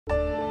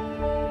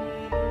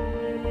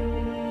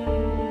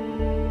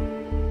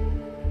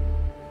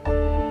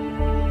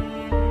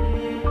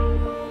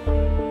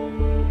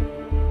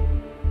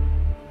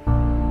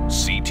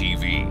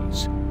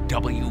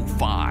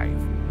W5.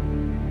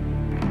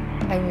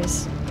 I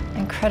was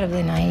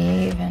incredibly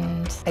naive and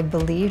I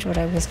believed what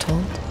I was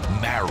told.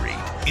 Married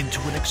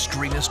into an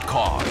extremist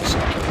cause.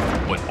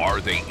 But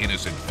are they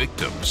innocent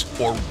victims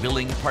or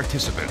willing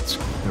participants?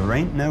 There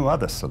ain't no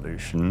other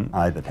solution.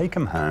 Either take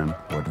them home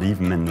or leave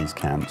them in these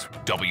camps.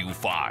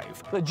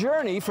 W5. The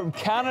journey from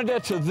Canada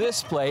to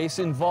this place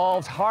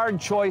involved hard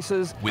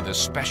choices. With a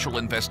special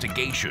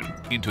investigation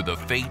into the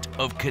fate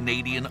of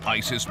Canadian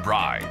ISIS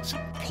brides,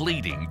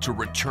 pleading to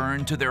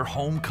return to their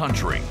home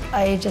country.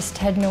 I just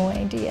had no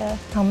idea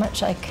how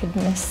much I could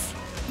miss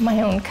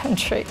my own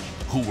country.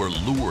 Who were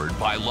lured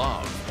by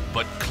love,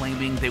 but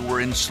claiming they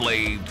were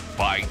enslaved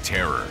by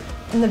terror.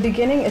 In the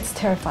beginning, it's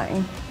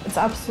terrifying. It's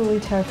absolutely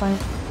terrifying.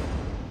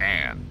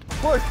 And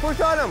push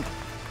on him!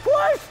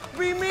 Push!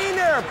 Be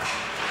meaner!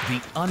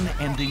 The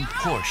unending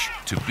push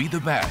to be the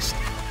best.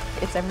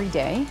 It's every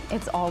day,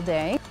 it's all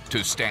day.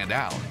 To stand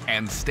out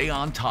and stay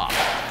on top.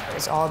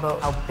 It's all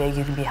about how big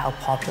you can be, how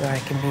popular I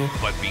can be.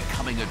 But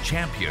becoming a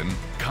champion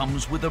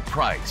comes with a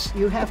price.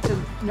 You have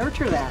to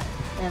nurture that,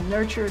 and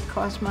nurture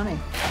costs money.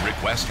 Rick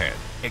Westhead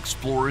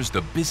explores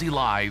the busy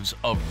lives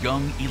of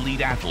young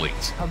elite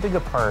athletes. How big a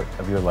part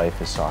of your life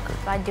is soccer?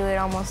 I do it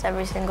almost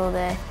every single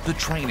day. The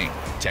training,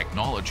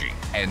 technology,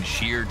 and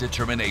sheer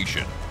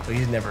determination.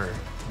 He's never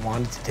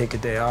wanted to take a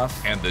day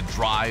off. And the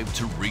drive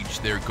to reach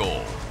their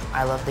goal.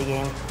 I love the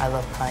game. I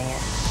love playing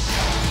it.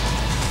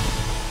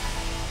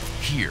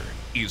 Here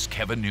is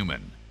Kevin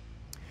Newman.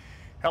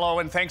 Hello,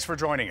 and thanks for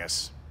joining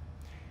us.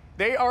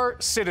 They are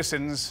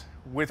citizens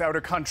without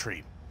a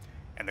country,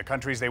 and the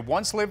countries they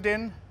once lived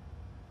in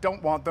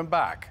don't want them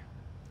back.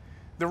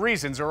 The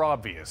reasons are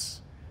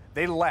obvious.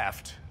 They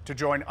left to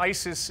join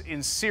ISIS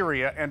in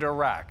Syria and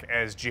Iraq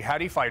as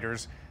jihadi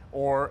fighters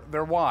or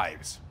their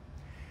wives.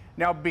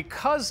 Now,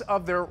 because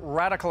of their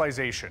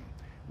radicalization,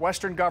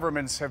 Western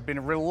governments have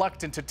been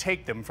reluctant to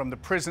take them from the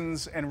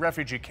prisons and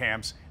refugee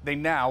camps they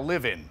now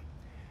live in.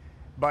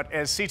 But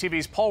as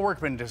CTV's Paul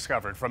Workman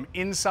discovered from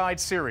inside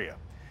Syria,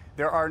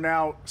 there are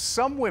now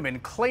some women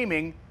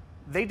claiming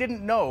they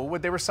didn't know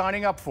what they were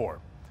signing up for,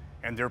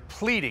 and they're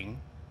pleading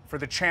for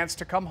the chance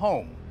to come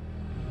home.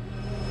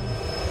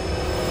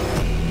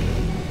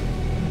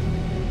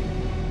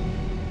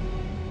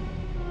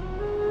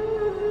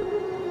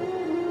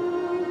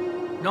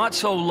 Not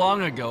so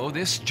long ago,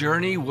 this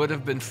journey would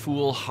have been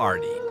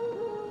foolhardy.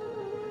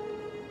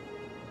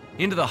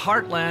 Into the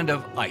heartland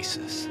of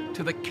ISIS,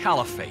 to the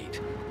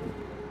Caliphate.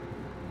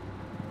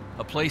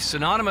 A place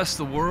synonymous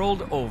the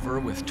world over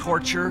with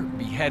torture,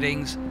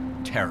 beheadings,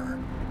 terror.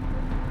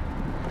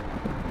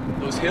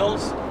 Those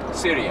hills,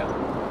 Syria.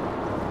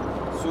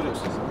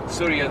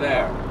 Syria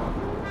there.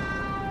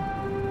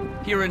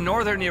 Here in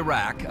northern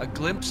Iraq, a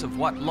glimpse of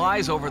what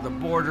lies over the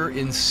border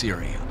in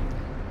Syria.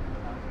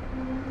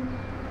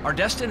 Our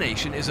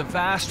destination is a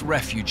vast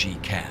refugee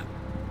camp,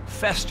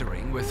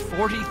 festering with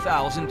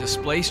 40,000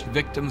 displaced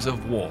victims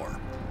of war,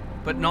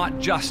 but not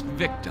just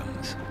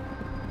victims.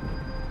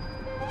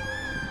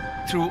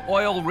 Through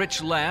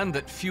oil-rich land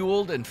that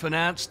fueled and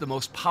financed the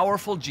most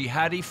powerful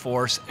jihadi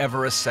force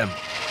ever assembled.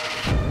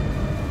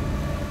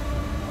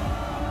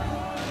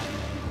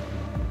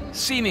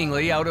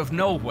 Seemingly out of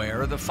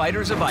nowhere, the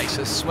fighters of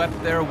ISIS swept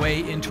their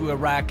way into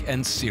Iraq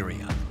and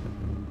Syria,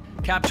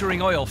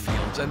 capturing oil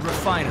fields and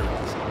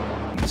refineries,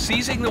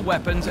 seizing the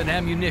weapons and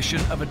ammunition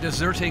of a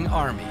deserting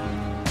army,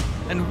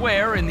 and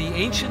where, in the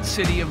ancient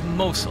city of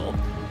Mosul,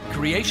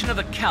 creation of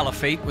the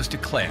Caliphate was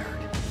declared.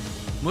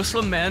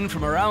 Muslim men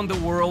from around the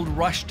world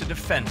rushed to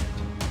defend it,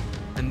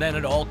 and then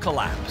it all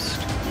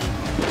collapsed.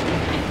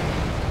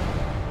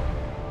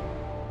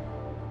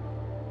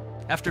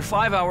 After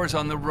 5 hours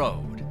on the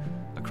road,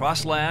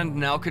 across land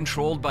now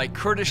controlled by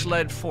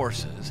Kurdish-led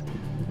forces,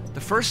 the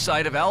first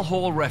sight of Al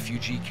Hol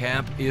refugee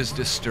camp is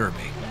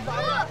disturbing.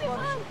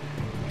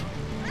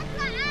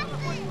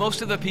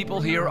 Most of the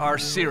people here are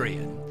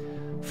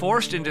Syrian,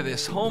 forced into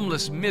this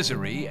homeless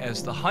misery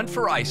as the hunt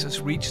for ISIS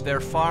reached their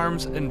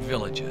farms and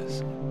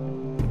villages.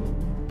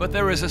 But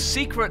there is a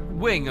secret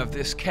wing of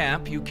this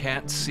camp you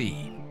can't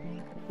see,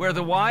 where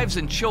the wives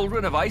and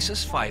children of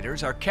ISIS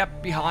fighters are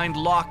kept behind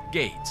locked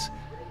gates,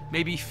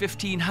 maybe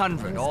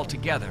 1,500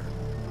 altogether.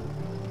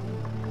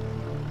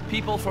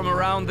 People from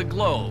around the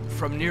globe,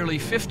 from nearly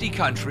 50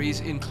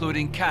 countries,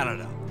 including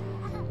Canada,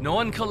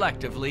 known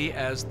collectively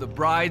as the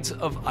Brides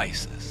of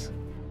ISIS.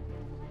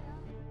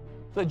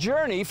 The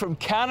journey from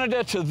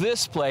Canada to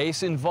this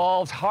place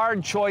involved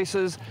hard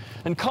choices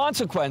and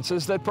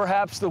consequences that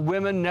perhaps the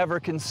women never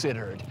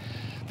considered.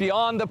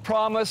 Beyond the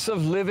promise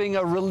of living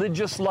a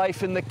religious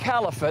life in the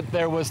Caliphate,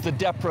 there was the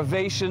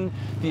deprivation,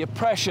 the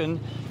oppression,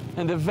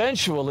 and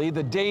eventually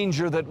the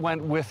danger that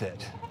went with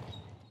it.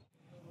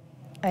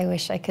 I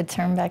wish I could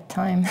turn back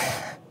time.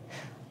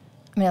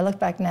 I mean, I look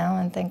back now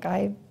and think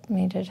I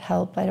needed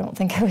help. I don't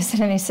think I was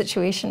in any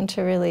situation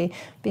to really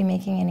be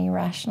making any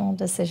rational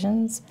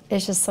decisions.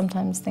 It's just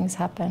sometimes things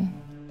happen.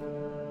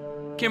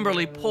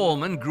 Kimberly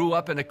Pullman grew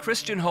up in a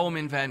Christian home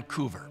in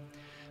Vancouver.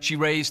 She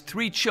raised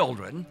 3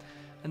 children,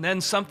 and then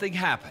something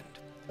happened.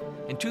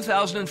 In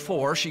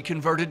 2004, she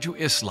converted to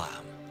Islam.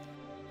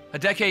 A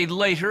decade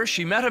later,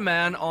 she met a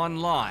man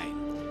online.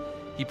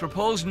 He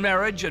proposed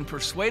marriage and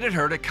persuaded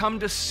her to come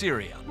to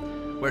Syria,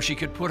 where she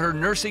could put her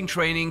nursing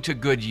training to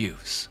good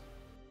use.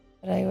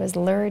 But I was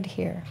lured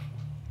here.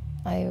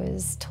 I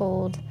was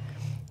told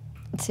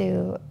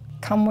to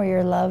come where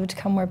you're loved,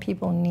 come where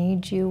people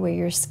need you, where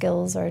your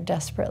skills are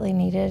desperately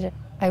needed.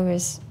 I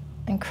was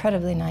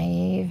incredibly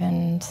naive,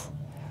 and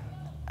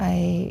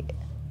I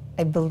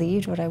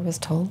believed what I was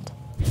told.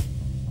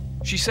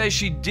 She says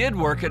she did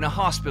work in a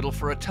hospital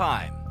for a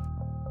time.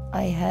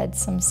 I had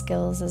some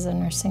skills as a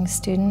nursing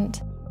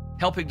student,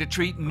 helping to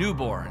treat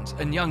newborns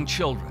and young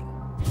children.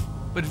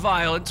 But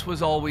violence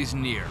was always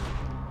near,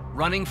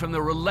 running from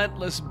the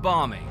relentless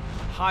bombing,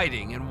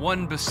 hiding in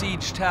one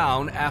besieged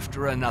town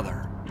after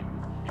another.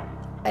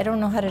 I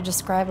don't know how to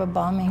describe a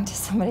bombing to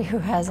somebody who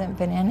hasn't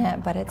been in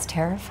it, but it's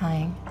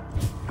terrifying.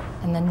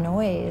 And the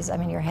noise, I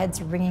mean, your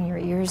head's ringing, your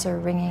ears are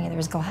ringing, and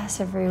there's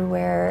glass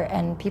everywhere,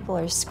 and people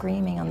are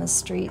screaming on the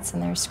streets,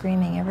 and they're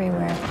screaming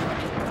everywhere.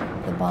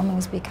 The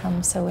bombings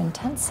become so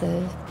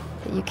intensive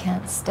that you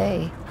can't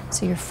stay.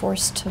 So you're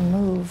forced to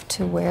move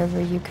to wherever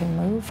you can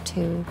move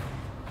to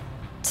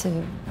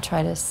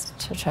try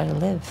to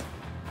live.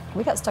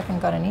 We got stuck in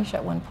Godanish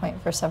at one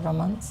point for several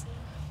months.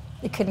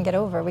 We couldn't get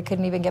over. We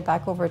couldn't even get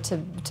back over to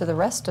the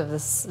rest of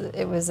this.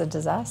 It was a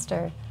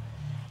disaster.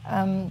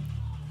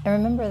 I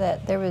remember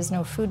that there was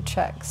no food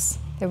checks,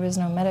 there was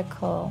no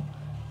medical,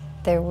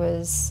 there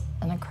was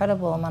an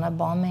incredible amount of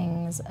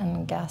bombings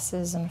and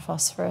gases and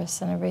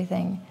phosphorus and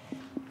everything.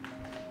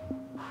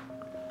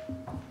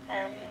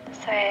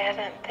 Sorry, I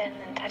haven't been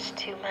in touch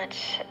too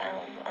much.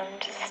 I'm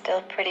just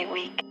still pretty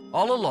weak.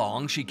 All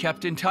along, she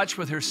kept in touch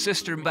with her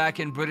sister back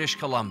in British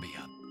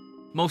Columbia,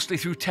 mostly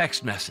through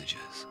text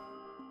messages.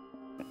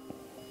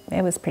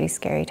 It was a pretty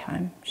scary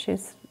time. She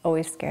was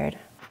always scared.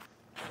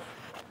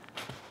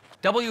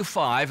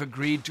 W5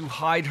 agreed to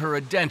hide her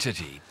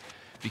identity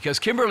because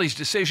Kimberly's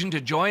decision to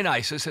join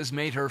ISIS has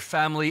made her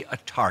family a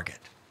target.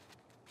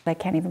 I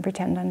can't even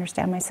pretend to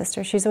understand my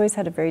sister. She's always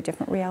had a very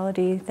different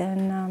reality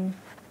than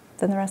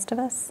the rest of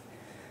us.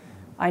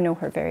 I know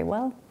her very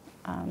well.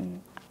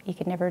 You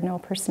can never know a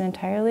person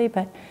entirely,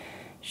 but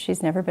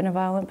she's never been a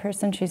violent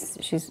person.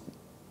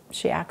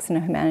 She acts in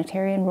a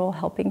humanitarian role,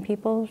 helping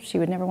people. She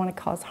would never want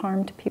to cause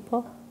harm to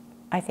people.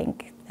 I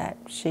think that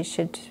she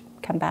should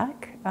come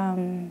back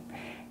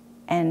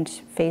and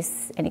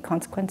face any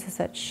consequences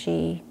that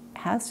she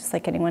has, just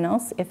like anyone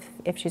else.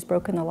 If she's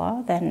broken the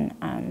law, then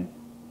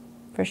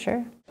for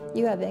sure.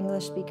 You have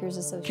English Speakers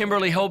Association.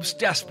 Kimberly hopes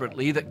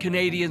desperately that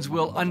Canadians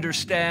will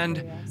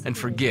understand and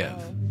forgive.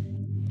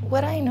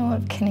 What I know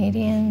of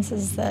Canadians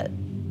is that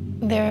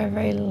they're a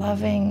very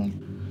loving,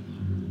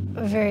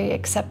 very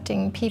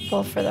accepting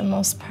people for the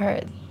most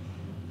part.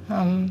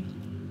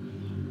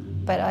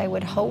 But I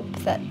would hope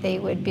that they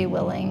would be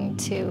willing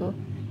to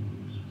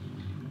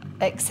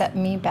accept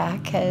me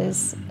back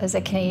as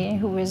a Canadian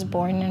who was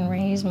born and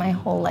raised my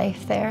whole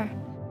life there.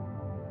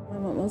 My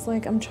mom was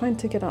like, I'm trying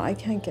to get out, I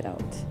can't get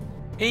out.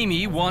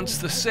 Amy wants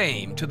the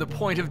same to the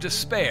point of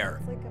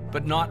despair,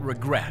 but not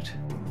regret.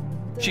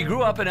 She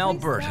grew up in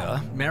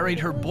Alberta, married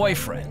her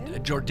boyfriend, a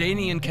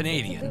Jordanian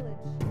Canadian,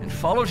 and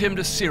followed him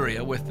to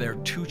Syria with their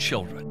 2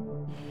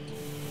 children.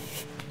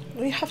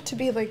 We have to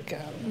be like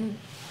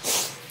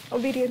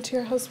obedient to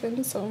your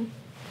husband, so.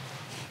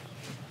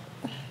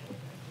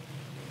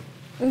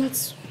 And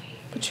that's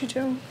what you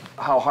do.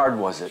 How hard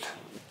was it?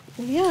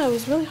 Yeah, it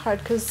was really hard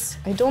because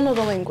I don't know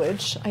the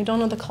language, I don't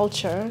know the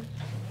culture,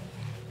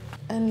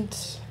 and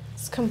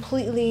it's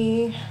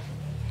completely new.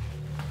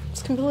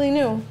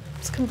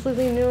 It's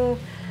completely new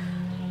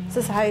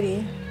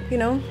society, you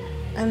know?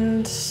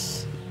 And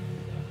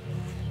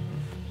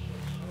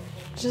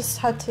just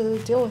had to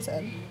deal with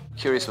it.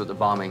 Curious about the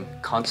bombing.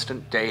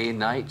 Constant day,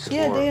 night?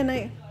 Yeah, day and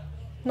night.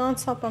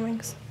 Non-stop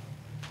bombings.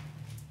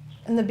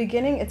 In the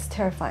beginning, it's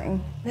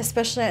terrifying.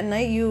 Especially at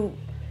night,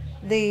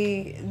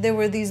 there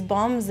were these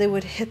bombs, they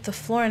would hit the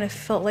floor and it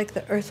felt like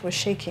the earth was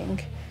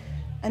shaking.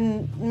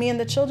 And me and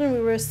the children, we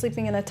were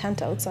sleeping in a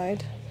tent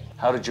outside.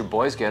 How did your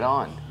boys get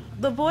on?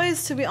 The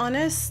boys, to be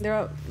honest,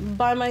 they're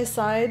by my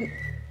side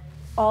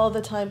all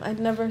the time. I'd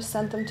never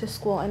sent them to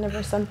school. I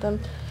never sent them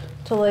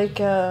to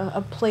like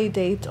a play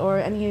date or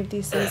any of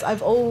these things.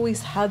 I've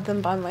always had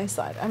them by my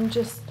side.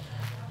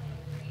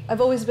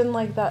 I've always been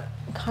like that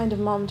kind of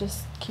mom,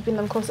 just keeping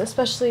them close,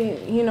 especially,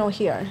 you know,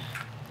 here.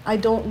 I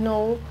don't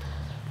know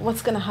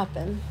what's gonna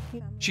happen.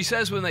 She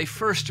says when they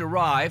first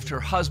arrived, her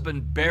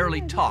husband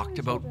barely talked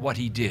about what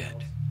he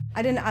did.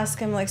 I didn't ask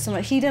him like so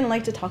much. He didn't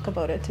like to talk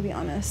about it, to be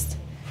honest.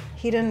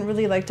 He didn't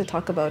really like to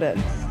talk about it.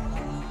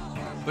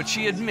 But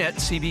she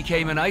admits he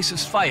became an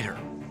ISIS fighter,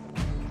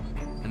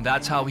 and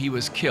that's how he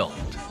was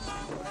killed.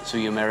 So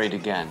you married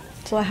again?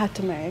 So I had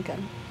to marry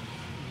again.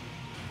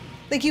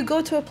 Like, you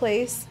go to a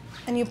place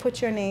and you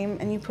put your name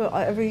and you put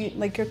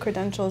your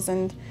credentials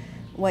and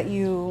what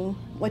you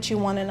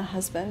want in a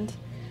husband,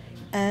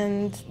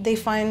 and they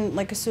find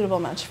like a suitable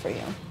match for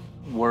you.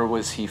 Where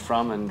was he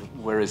from and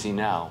where is he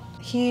now?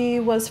 He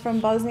was from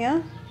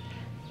Bosnia,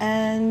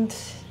 and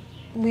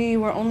we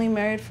were only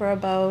married for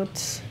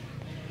about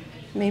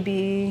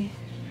maybe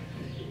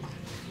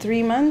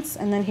 3 months,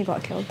 and then he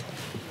got killed.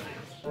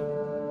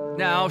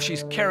 Now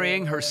she's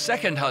carrying her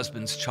second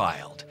husband's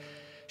child.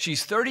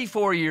 She's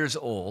 34 years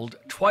old,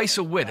 twice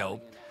a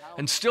widow,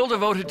 and still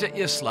devoted to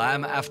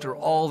Islam after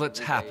all that's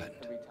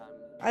happened.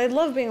 I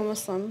love being a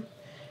Muslim.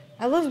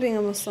 I love being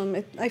a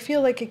Muslim. I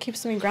feel like it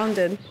keeps me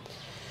grounded.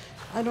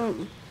 I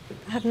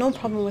have no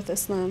problem with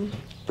Islam.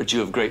 But you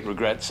have great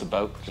regrets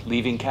about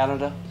leaving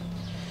Canada?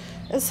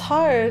 It's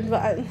hard,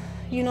 but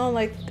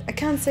I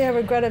can't say I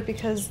regret it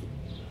because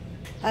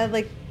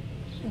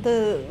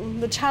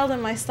the child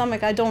in my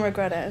stomach, I don't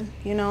regret it,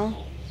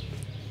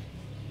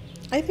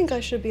 I think I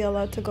should be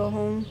allowed to go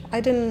home.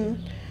 I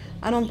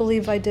don't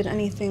believe I did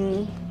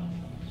anything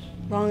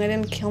wrong. I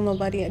didn't kill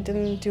nobody. I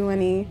didn't do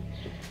any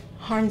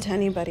harm to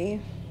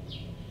anybody.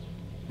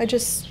 I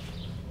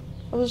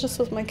was just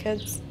with my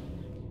kids.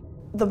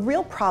 The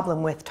real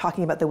problem with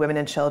talking about the women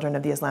and children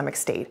of the Islamic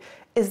State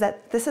is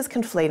that this is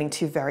conflating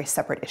two very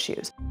separate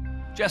issues.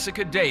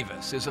 Jessica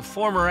Davis is a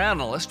former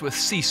analyst with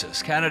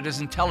CSIS,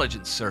 Canada's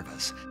intelligence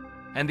service,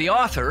 and the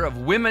author of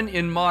Women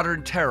in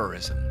Modern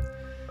Terrorism.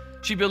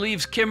 She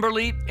believes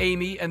Kimberly,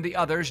 Amy, and the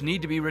others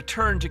need to be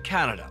returned to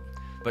Canada,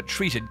 but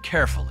treated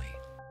carefully.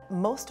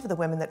 Most of the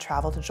women that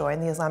traveled to join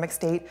the Islamic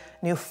State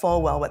knew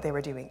full well what they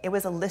were doing. It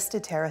was a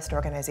listed terrorist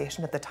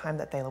organization at the time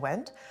that they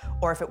went,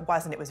 or if it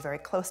wasn't, it was very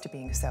close to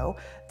being so.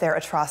 Their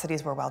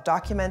atrocities were well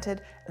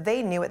documented.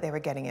 They knew what they were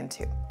getting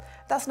into.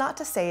 That's not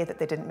to say that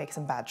they didn't make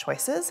some bad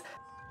choices.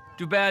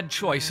 Do bad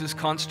choices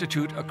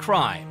constitute a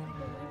crime?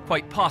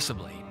 Quite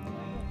possibly.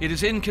 It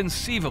is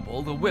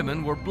inconceivable the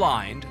women were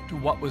blind to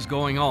what was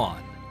going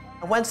on.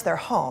 Once they're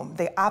home,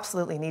 they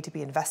absolutely need to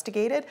be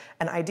investigated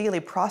and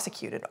ideally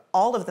prosecuted.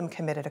 All of them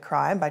committed a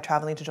crime by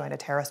traveling to join a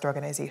terrorist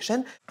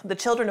organization. The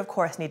children, of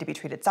course, need to be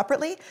treated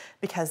separately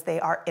because they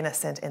are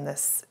innocent in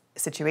this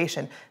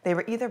situation. They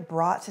were either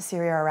brought to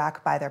Syria or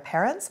Iraq by their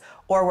parents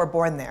or were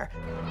born there.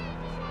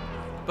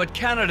 But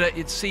Canada,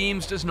 it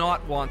seems, does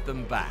not want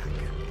them back.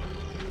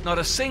 Not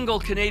a single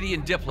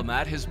Canadian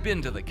diplomat has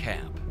been to the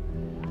camp.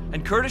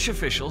 And Kurdish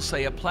officials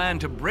say a plan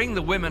to bring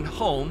the women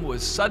home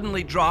was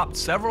suddenly dropped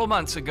several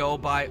months ago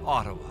by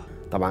Ottawa.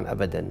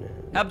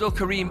 Abdul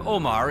Karim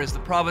Omar is the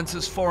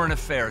province's foreign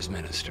affairs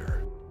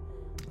minister.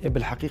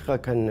 We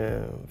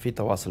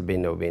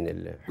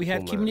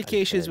had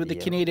communications with the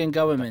Canadian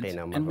government,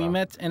 and we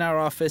met in our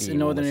office in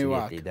northern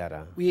Iraq.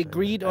 We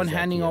agreed on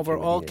handing over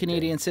all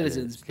Canadian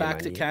citizens back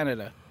to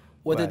Canada,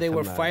 whether they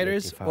were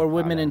fighters or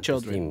women and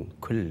children.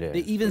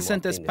 They even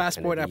sent us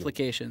passport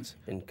applications,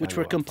 which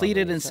were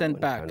completed and sent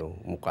back.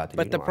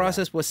 But the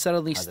process was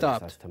suddenly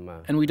stopped,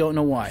 and we don't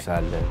know why.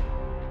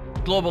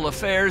 Global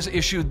Affairs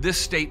issued this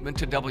statement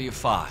to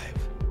W5.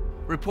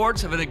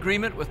 Reports of an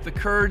agreement with the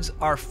Kurds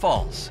are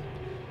false.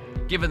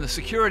 Given the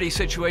security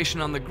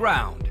situation on the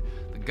ground,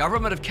 the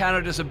Government of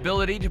Canada's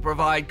ability to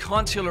provide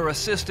consular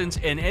assistance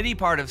in any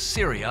part of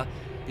Syria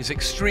is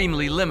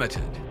extremely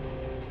limited.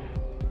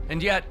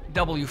 And yet,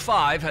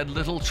 W5 had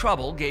little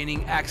trouble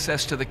gaining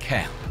access to the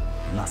camp.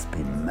 It must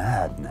be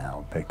mad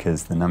now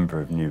because the number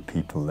of new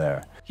people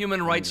there.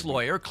 Human rights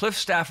lawyer Cliff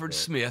Stafford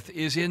Smith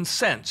is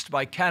incensed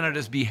by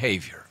Canada's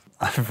behavior.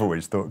 I've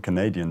always thought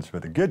Canadians were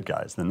the good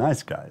guys, the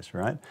nice guys,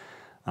 right?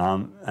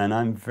 And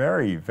I'm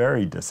very,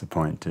 very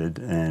disappointed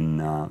in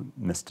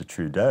Mr.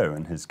 Trudeau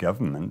and his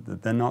government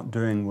that they're not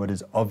doing what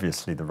is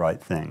obviously the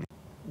right thing.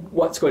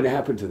 What's going to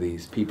happen to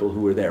these people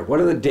who are there? What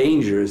are the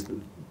dangers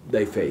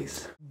they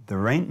face?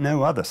 There ain't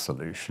no other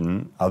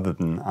solution other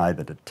than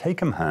either to take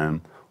them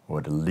home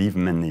or to leave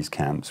them in these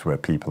camps where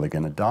people are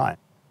going to die.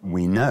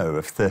 We know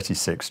of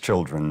 36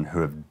 children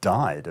who have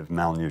died of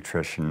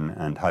malnutrition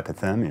and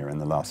hypothermia in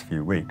the last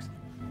few weeks.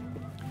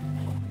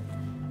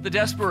 The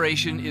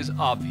desperation is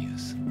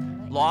obvious.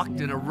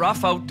 Locked in a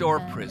rough outdoor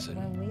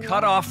prison,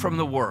 cut off from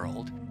the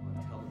world,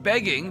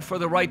 begging for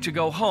the right to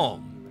go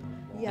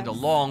home, and a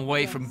long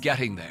way from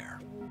getting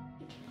there.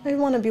 I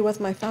want to be with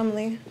my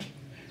family.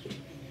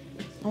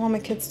 I want my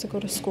kids to go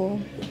to school,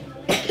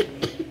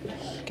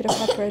 get a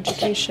proper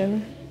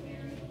education.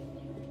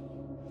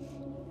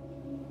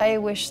 I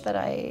wish that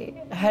I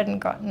hadn't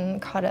gotten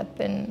caught up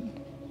in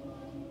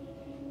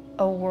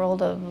a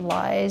world of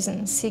lies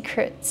and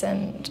secrets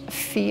and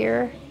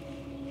fear.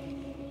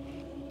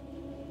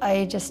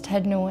 I just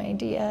had no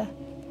idea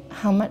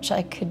how much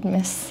I could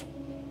miss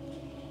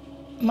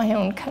my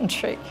own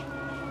country.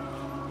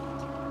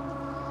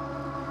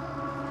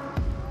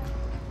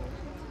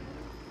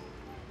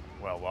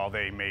 Well, while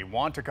they may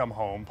want to come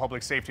home,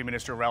 Public Safety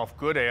Minister Ralph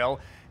Goodale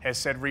has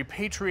said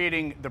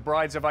repatriating the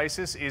brides of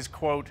ISIS is,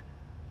 quote,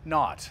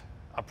 not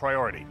a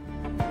priority.